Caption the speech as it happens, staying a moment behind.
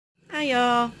Hi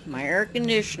y'all, my air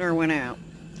conditioner went out.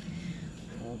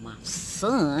 Well, my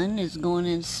son is going to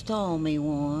install me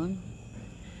one.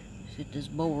 Set this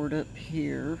board up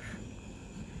here.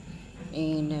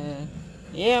 And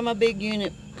yeah, my big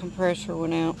unit compressor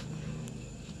went out.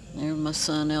 There's my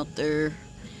son out there.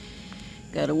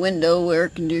 Got a window air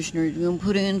conditioner he's going to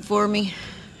put in for me.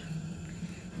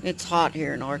 It's hot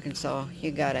here in Arkansas.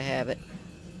 You gotta have it.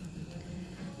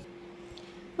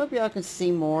 Hope y'all can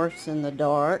see Morris in the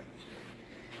dark.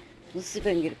 Let's see if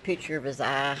I can get a picture of his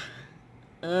eye.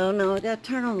 Oh no, I gotta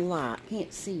turn on the light.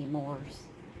 Can't see Morris.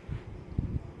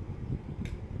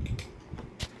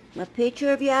 My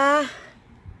picture of your eye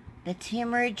that's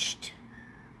hemorrhaged.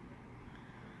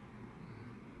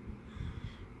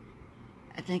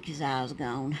 I think his eye's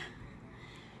gone.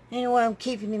 Anyway, I'm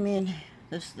keeping him in.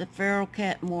 This is the feral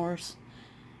cat Morris.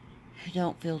 He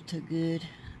don't feel too good.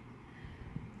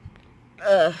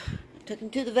 Took him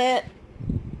to the vet.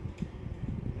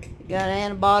 He got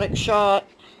an antibiotic shot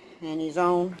and he's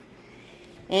on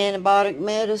antibiotic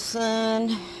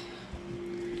medicine.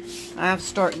 I have to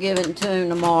start giving it to him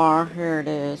tomorrow. Here it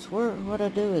is. What'd I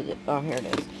do with it? Oh, here it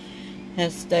is.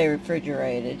 Has to stay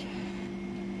refrigerated.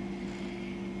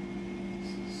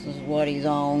 This is what he's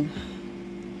on.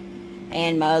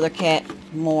 And my other cat,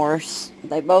 Morris.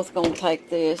 They both gonna take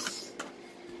this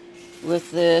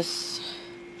with this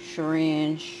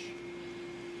syringe.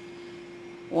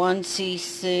 1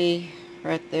 cc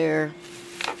right there.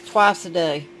 Twice a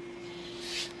day.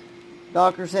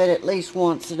 Doctor said at least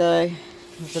once a day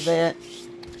with the vet.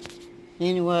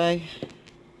 Anyway,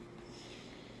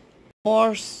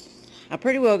 Morris, I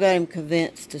pretty well got him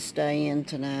convinced to stay in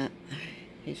tonight.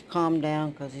 He's calmed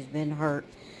down because he's been hurt.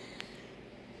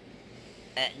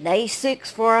 At day 6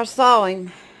 before I saw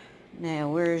him. Now,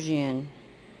 where's Yin?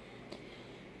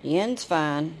 Yin's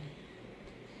fine.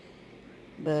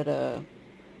 But,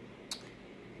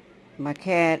 my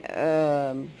cat,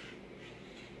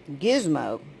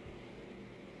 Gizmo,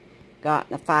 got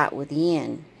in a fight with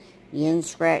Yin. Yin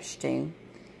scratched him,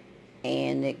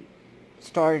 and it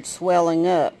started swelling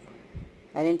up.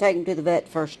 I didn't take him to the vet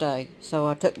the first day, so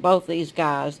I took both these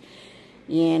guys,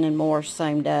 Yin and Morris,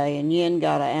 same day, and Yin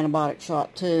got an antibiotic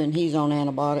shot too, and he's on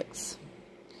antibiotics.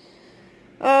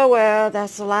 Oh well,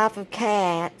 that's the life of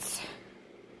cats.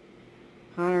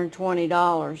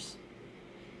 $120.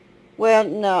 Well,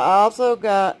 no, I also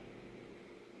got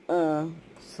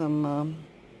some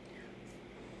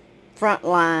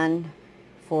Frontline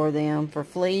for them for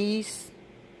fleas,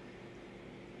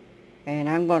 and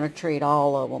I'm going to treat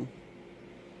all of them.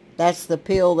 That's the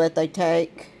pill that they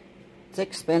take. It's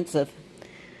expensive.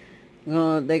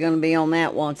 They're going to be on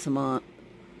that once a month.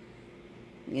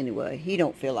 Anyway, he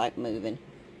don't feel like moving.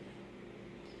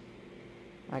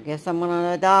 I guess I'm going to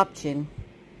adopt him.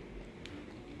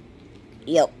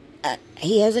 Yep.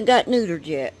 He hasn't got neutered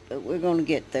yet, but we're going to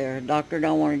get there. The doctor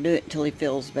don't want to do it until he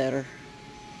feels better.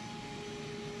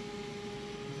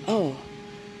 Oh,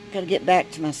 got to get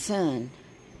back to my son.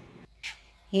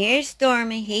 Here's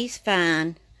Stormy. He's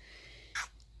fine.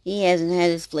 He hasn't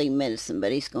had his flea medicine,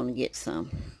 but he's going to get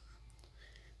some.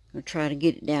 I'll try to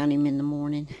get it down him in the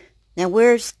morning. Now,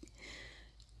 where's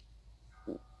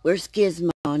Gizmo?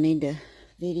 I need to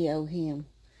video him.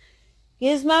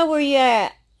 Gizmo, where you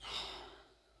at?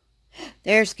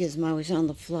 There's Gizmo. He's on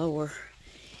the floor.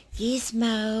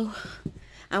 Gizmo,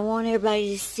 I want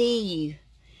everybody to see you.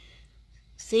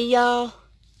 See, y'all?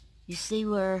 You see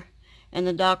where... And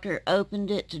the doctor opened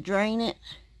it to drain it.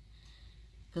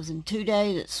 Because in 2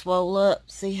 days it swole up.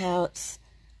 See how it's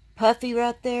puffy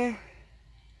right there?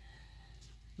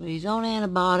 But he's on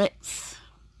antibiotics.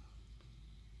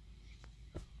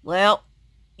 Well,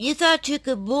 you thought you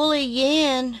could bully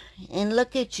Yin, and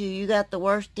look at you. You got the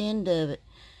worst end of it.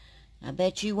 I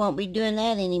bet you won't be doing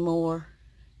that anymore.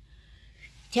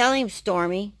 Tell him,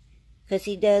 Stormy, because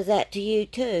he does that to you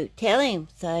too. Tell him,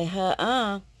 say,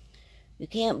 you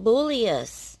can't bully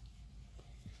us.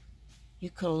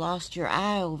 You could have lost your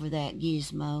eye over that,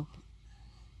 Gizmo.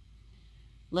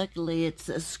 Luckily, it's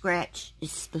a scratch.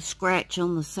 It's the scratch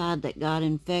on the side that got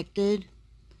infected.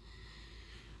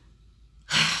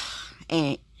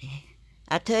 And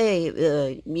I tell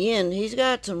you, Yin, he's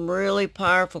got some really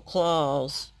powerful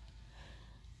claws.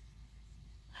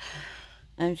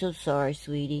 I'm so sorry,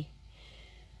 sweetie.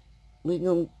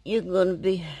 You're gonna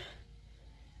be...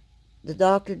 The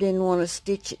doctor didn't want to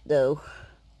stitch it, though.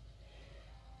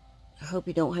 I hope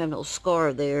you don't have no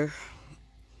scar there.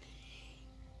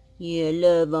 Yeah,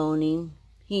 love on him.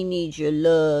 He needs your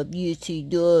love. Yes, he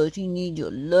does. He needs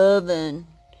your loving.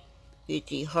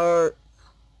 It's his heart.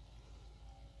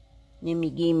 Let me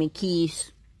give him a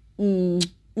kiss.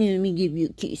 Let me give you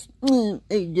a kiss. I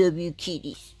love you,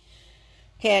 kitties.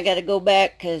 Okay, I gotta go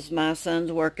back because my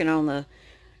son's working on the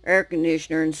air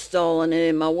conditioner, installing it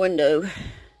in my window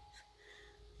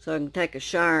so I can take a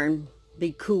shower and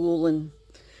be cool and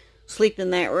sleep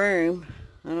in that room.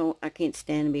 I can't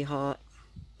stand to be hot.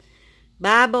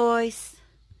 Bye, boys.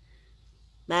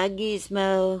 Bye,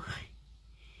 Gizmo.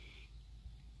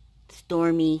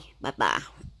 Stormy. Bye-bye.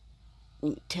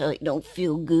 Tell it don't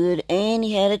feel good, and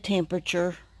he had a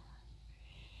temperature.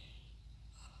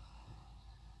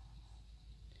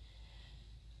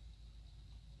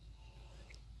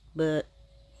 But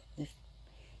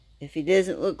if he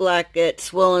doesn't look like that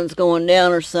swelling's going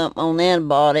down or something on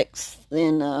antibiotics,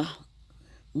 then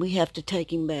we have to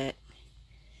take him back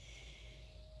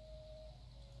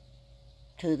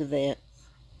to the vet.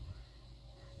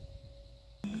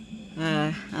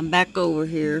 I'm back over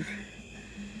here.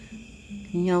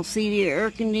 Can y'all see the air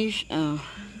conditioner?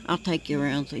 I'll take you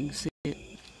around so you can see it.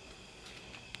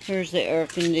 Here's the air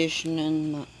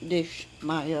conditioning dish.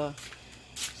 My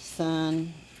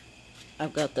son,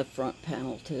 I've got the front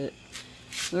panel to it.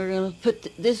 We're gonna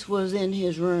put this was in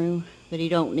his room, but he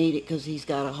don't need it because he's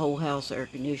got a whole house air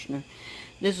conditioner.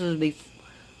 This was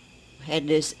had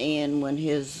this in when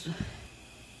his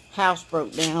house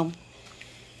broke down.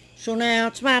 So now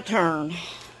it's my turn.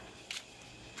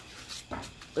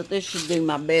 But this should do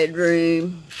my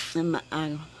bedroom. And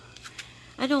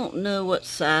I don't know what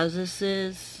size this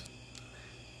is.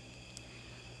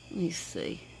 Let me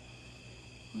see.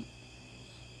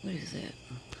 What is that?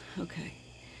 Okay.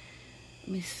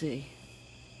 Let me see.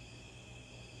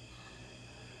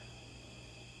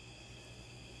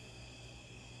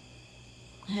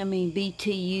 How many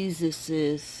BTUs this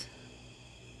is?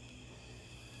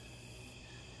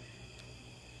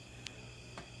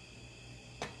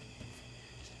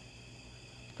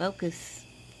 Focus.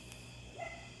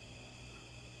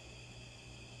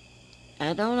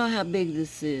 I don't know how big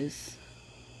this is.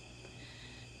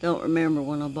 Don't remember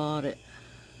when I bought it.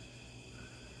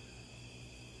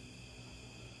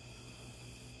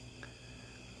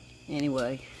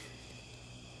 Anyway.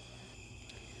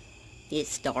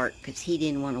 It's dark because he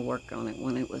didn't want to work on it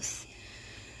when it was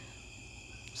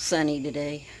sunny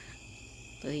today.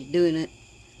 So he's doing it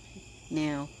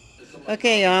now.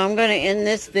 Okay, y'all, I'm going to end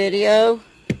this video.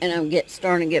 And I'm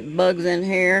starting to get bugs in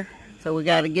here. So we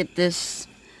got to get this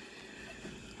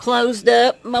closed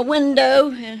up. My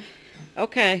window.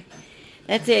 Okay.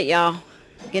 That's it, y'all.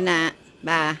 Good night.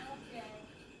 Bye.